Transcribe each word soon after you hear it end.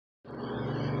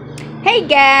Hey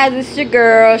guys, it's your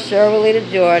girl Sharlita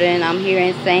Jordan. I'm here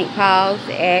in St. Paul's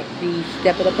at the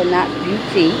Step It Up a Notch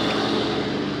Boutique,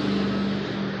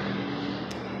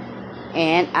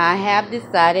 and I have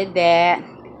decided that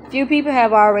a few people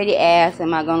have already asked,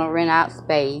 am I going to rent out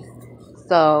space?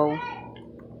 So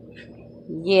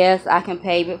yes, I can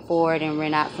pay it forward and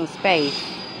rent out some space.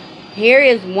 Here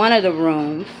is one of the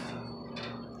rooms.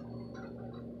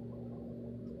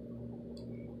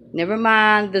 Never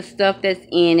mind the stuff that's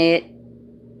in it,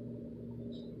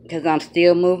 because I'm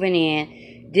still moving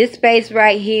in. This space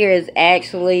right here is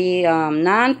actually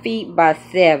 9 feet by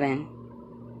 7.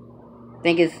 I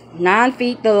think it's 9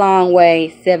 feet the long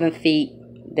way, 7 feet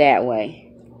that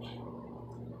way.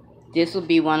 This will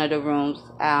be one of the rooms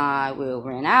I will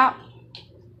rent out.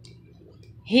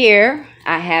 Here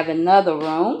I have another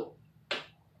room.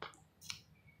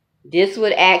 This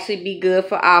would actually be good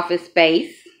for office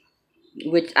space,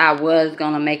 which I was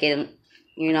going to make it,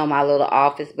 my little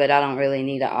office, but I don't really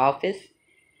need an office.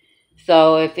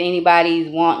 So if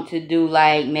anybody's wanting to do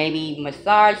like maybe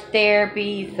massage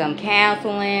therapy, some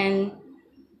counseling,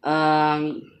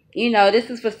 this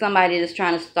is for somebody that's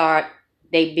trying to start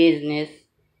their business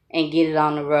and get it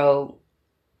on the road.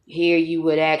 Here you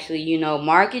would actually,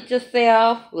 market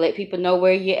yourself, let people know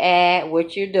where you're at,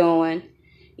 what you're doing,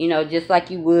 just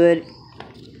like you would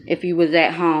if you was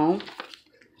at home.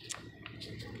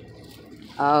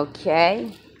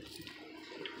 Okay.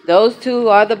 Those two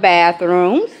are the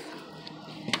bathrooms.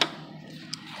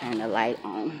 Turn the light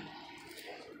on.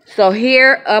 So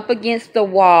here up against the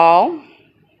wall,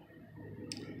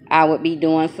 I would be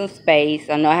doing some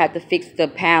space. I know I have to fix the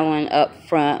paneling up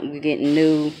front. We're getting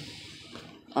new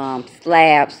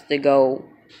slabs to go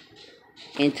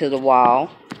into the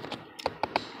wall.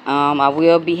 I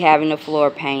will be having the floor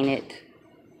painted.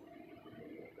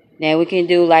 Now we can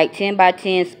do like 10 by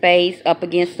 10 space up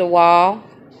against the wall,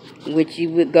 which you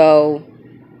would go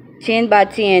 10 by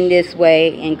 10 this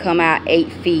way and come out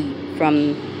 8 feet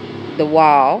from the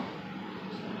wall.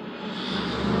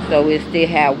 So we'll still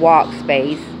have walk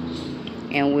space,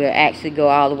 and we'll actually go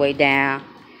all the way down.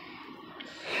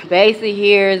 Basically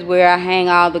here is where I hang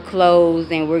all the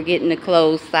clothes, and we're getting the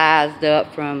clothes sized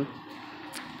up from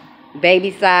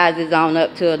baby sizes on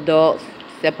up to adults,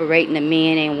 separating the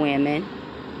men and women.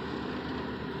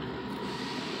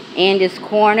 In this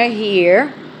corner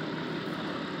here,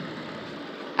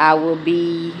 I will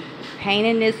be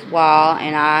painting this wall,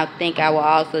 and I think I will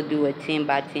also do a 10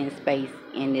 by 10 space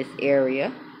in this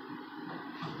area.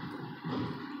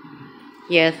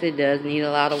 Yes, it does need a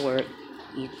lot of work.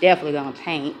 You're definitely going to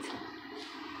paint.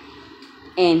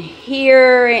 And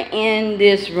here in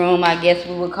this room, I guess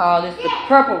we would call this the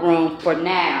purple room for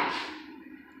now.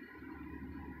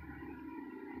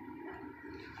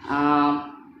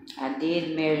 I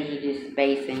did measure this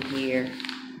space in here.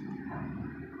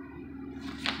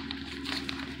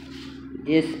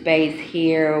 This space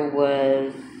here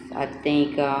was, I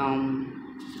think,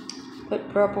 put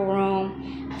purple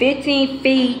room, 15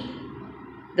 feet,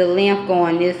 the length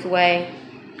going this way,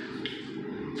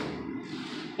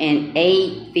 and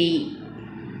 8 feet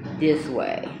this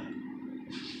way.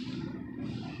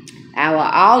 I will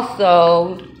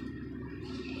also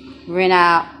rent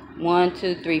out 1,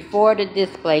 2, 3, 4 of the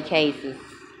display cases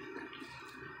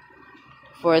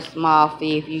for a small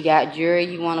fee. If you got jewelry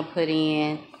you want to put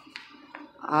in,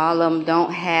 all of them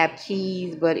don't have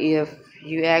keys, but if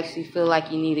you actually feel like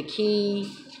you need a key,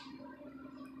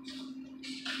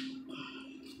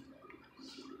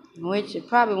 which you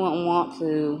probably wouldn't want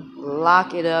to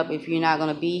lock it up if you're not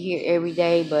going to be here every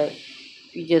day, but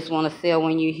if you just want to sell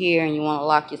when you're here and you want to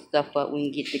lock your stuff up, we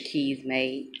can get the keys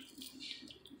made.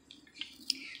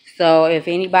 So if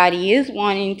anybody is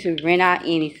wanting to rent out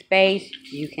any space,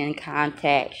 you can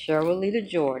contact Sharlita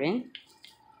Jordan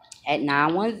at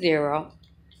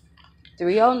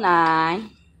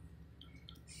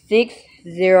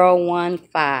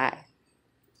 910-309-6015.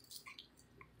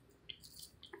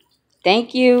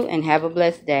 Thank you and have a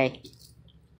blessed day.